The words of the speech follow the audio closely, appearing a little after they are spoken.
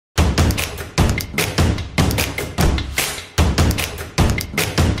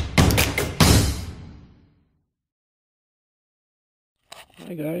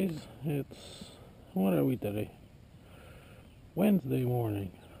Hi guys, what are we today? Wednesday morning.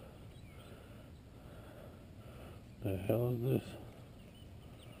 The hell is this?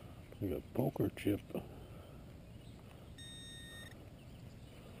 Like a poker chip.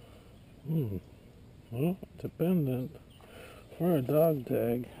 Well, it's a pendant or a dog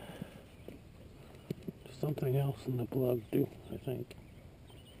tag. Something else in the plug too, I think.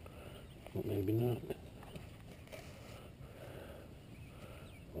 Well, maybe not.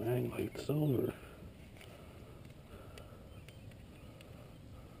 Wang like silver.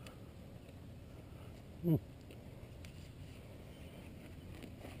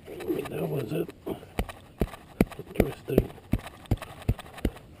 Maybe that was it. Interesting.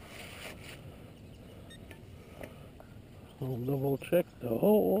 I'll double check the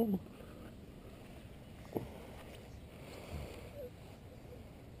hole.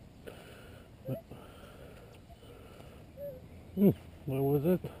 What was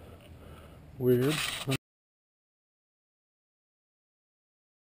it? Weird.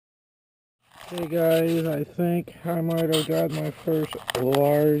 Hey guys, I think I might have got my first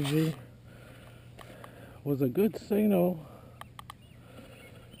largie. Was a good signal.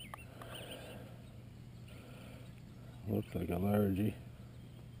 Looks like a largie.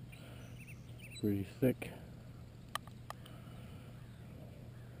 Pretty thick.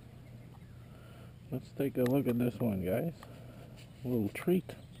 Let's take a look at this one, guys. A little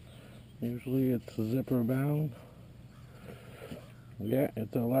treat. Usually it's zipper bound. Yeah,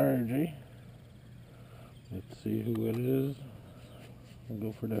 it's a largie. Let's see who it is. I'll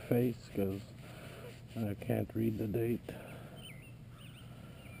go for the face because I can't read the date.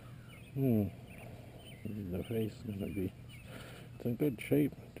 The face is gonna be. It's in good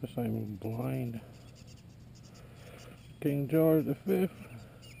shape. Just I'm blind. King George V.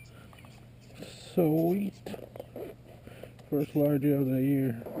 Sweet. First largie of the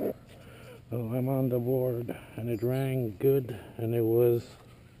year. Oh, I'm on the board, and it rang good, and it was.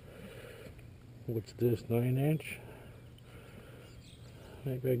 What's this? 9-inch.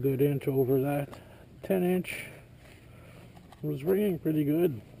 Maybe a good inch over that. 10-inch. It was ringing pretty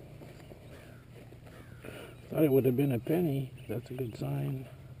good. Thought it would have been a penny. That's a good sign.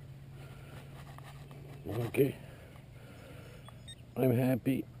 Okay. I'm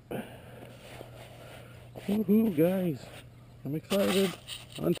happy. Woohoo, guys. I'm excited.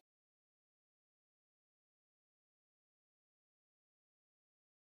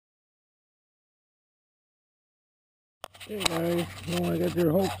 Hey guys, you don't want to get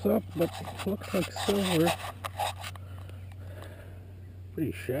your hopes up, but looks like silver.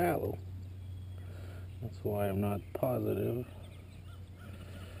 Pretty shallow. That's why I'm not positive.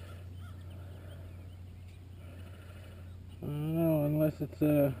 I don't know, unless it's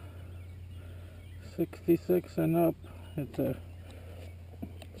a 66 and up. It's a,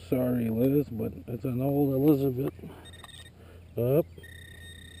 sorry Liz, but it's an old Elizabeth. Up.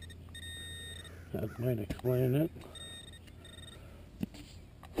 That might explain it.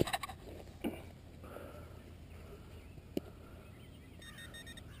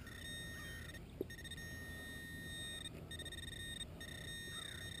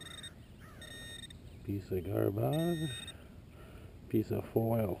 Piece of garbage. Piece of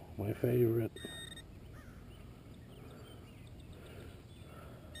foil, my favorite.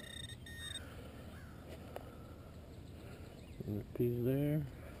 Another piece there.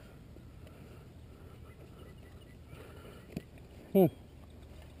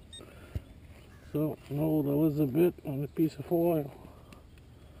 So, an old Elizabeth on a piece of foil.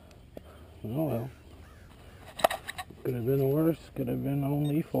 Oh well. Could have been worse. Could have been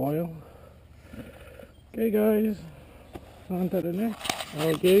only foil. Okay, guys. On to the next.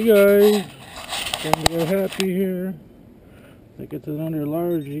 Okay, guys. Gonna get happy here. I think it's another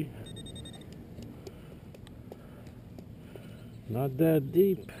largie. Not that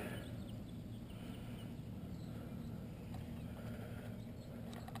deep.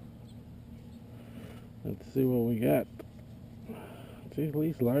 Let's see what we got. See, at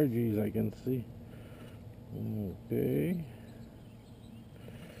least largies I can see. Okay.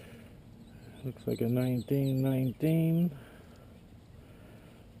 Looks like a 1919.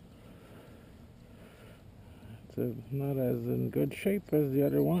 It's not as in good shape as the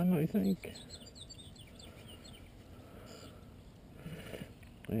other one, I think.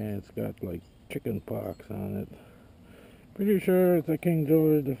 Yeah, it's got like chicken pox on it. Pretty sure it's a King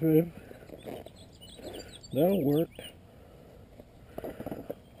George V. That'll work.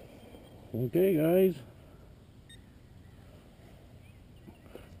 Okay, guys.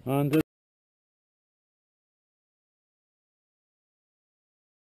 On to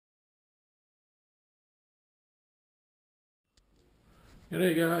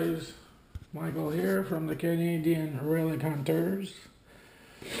G'day guys, Michael here from the Canadian Relic Hunters.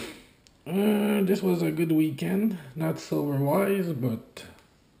 This was a good weekend, not silver wise, but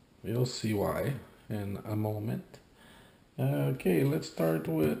you'll see why in a moment. Okay, let's start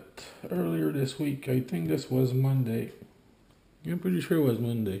with earlier this week. I think this was Monday. I'm pretty sure it was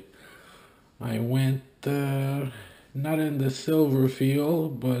Monday. I went not in the silver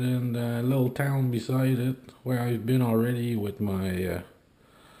field, but in the little town beside it, where I've been already with my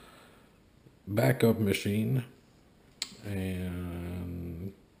backup machine,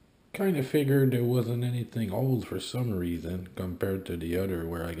 and kind of figured there wasn't anything old for some reason compared to the other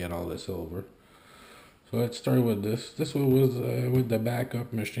where I get all the silver. So let's start with this. This one was with the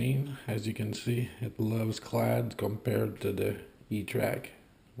backup machine. As you can see, it loves clad compared to the E-Trac,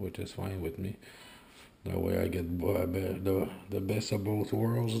 which is fine with me. That way I get the best of both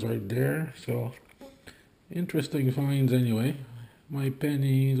worlds right there. So interesting finds anyway. My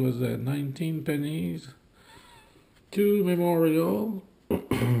pennies was at 19 pennies. 2 memorial.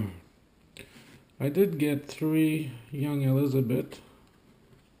 I did get 3 young Elizabeth.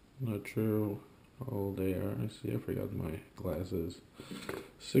 Not sure how old they are. See, I forgot my glasses.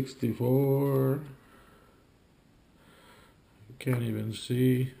 64. Can't even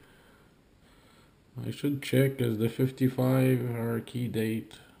see. I should check as the 55 our key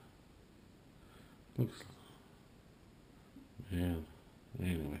date. Looks. Yeah.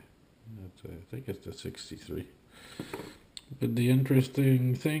 Anyway, I think it's the 63. But the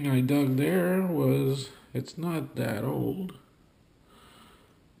interesting thing I dug there was it's not that old.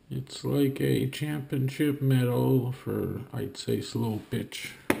 It's like a championship medal for, I'd say, slow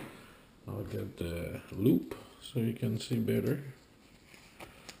pitch. I'll get the loop so you can see better.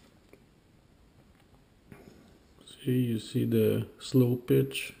 See, you see the slow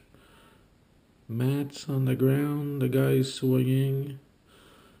pitch mats on the ground, the guys swinging,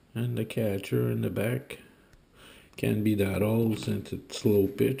 and the catcher in the back. Can't be that old since it's slow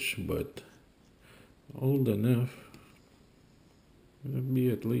pitch, but old enough. It'll be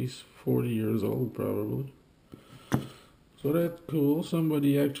at least 40 years old probably. So that's cool.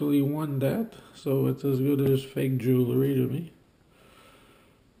 Somebody actually won that, so it's as good as fake jewelry to me.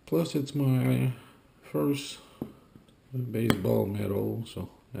 Plus it's my first baseball medal, so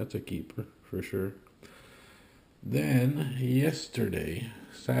that's a keeper for sure. Then yesterday,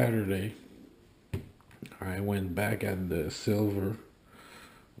 Saturday, I went back at the silver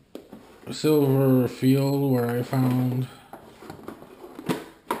field where I found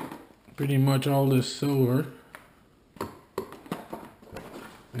pretty much all this silver,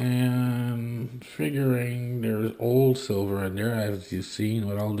 and figuring there's old silver in there, as you've seen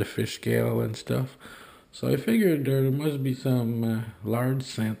with all the fish scale and stuff. So I figured there must be some large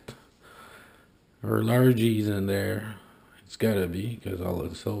scent or largies in there. It's gotta be, because all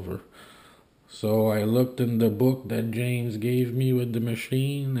the silver. So I looked in the book that James gave me with the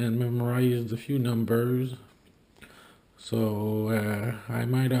machine and memorized a few numbers. So I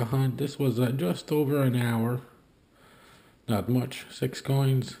might have hunted. This was just over an hour. Not much. 6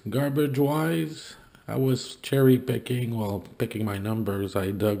 coins. Garbage wise, I was cherry picking while picking my numbers. I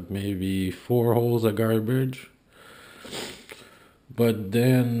dug maybe 4 holes of garbage. But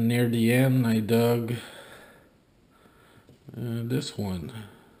then near the end I dug this one.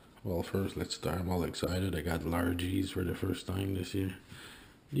 Well, first let's start. I'm all excited. I got largies for the first time this year.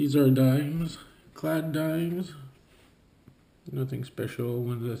 These are dimes, clad dimes. Nothing special.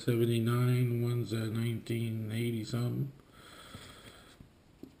 One's at 79, one's at 1980 something.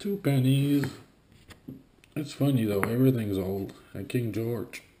 2 pennies. It's funny though, everything's old. A King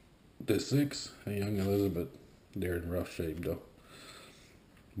George, the 6, a young Elizabeth. They're in rough shape though.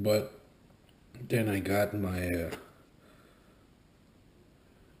 But then I got my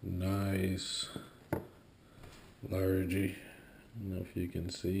nice largie. I don't know if you can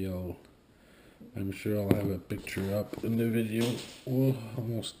see. I'm sure I'll have a picture up in the video. Oh,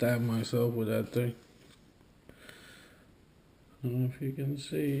 almost stabbed myself with that thing. I don't know if you can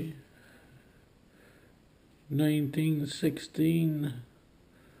see. 1916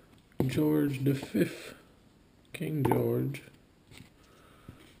 George V, King George.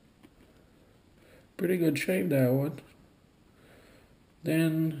 Pretty good shape, that one.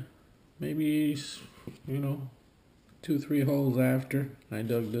 Then maybe, 2-3 holes after, I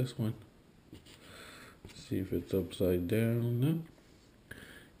dug this one. See if it's upside down. No.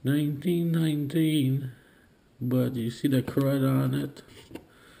 1919, but you see the crud on it?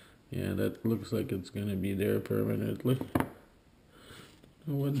 Yeah, that looks like it's gonna be there permanently. I don't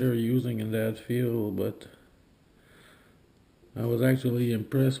know what they're using in that field, but I was actually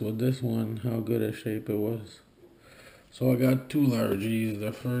impressed with this one, how good a shape it was. So I got two largies,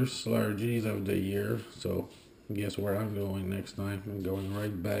 the first largies of the year. So guess where I'm going next time? I'm going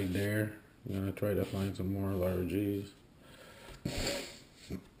right back there. I'm gonna try to find some more largies.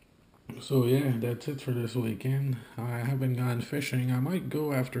 So yeah, that's it for this weekend. I haven't gone fishing. I might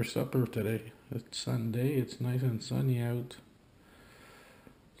go after supper today. It's Sunday, it's nice and sunny out.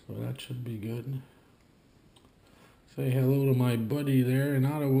 So that should be good. Say hello to my buddy there in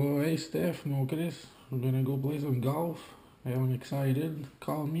Ottawa. Hey Steph, Chris. We're gonna go play some golf. I'm excited.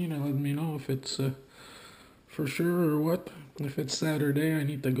 Call me and let me know if it's for sure or what. If it's Saturday, I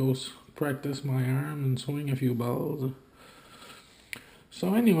need to go practice my arm and swing a few balls.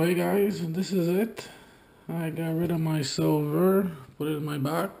 So anyway, guys, this is it. I got rid of my silver, put it in my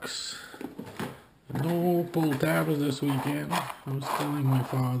box. No pull tabs this weekend. I was telling my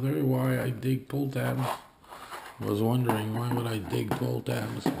father why I dig pull tabs. I was wondering why would I dig pull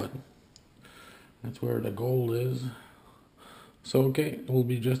tabs, but that's where the gold is. So okay, it will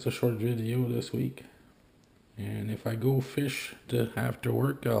be just a short video this week. And if I go fish after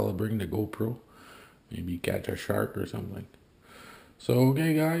work, I'll bring the GoPro. Maybe catch a shark or something. So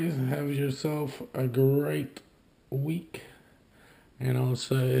okay guys, have yourself a great week. And I'll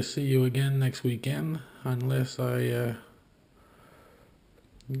see you again next weekend. Unless I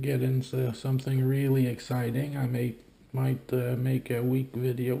get into something really exciting, I might make a week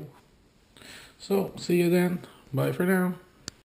video. So see you then. Bye for now.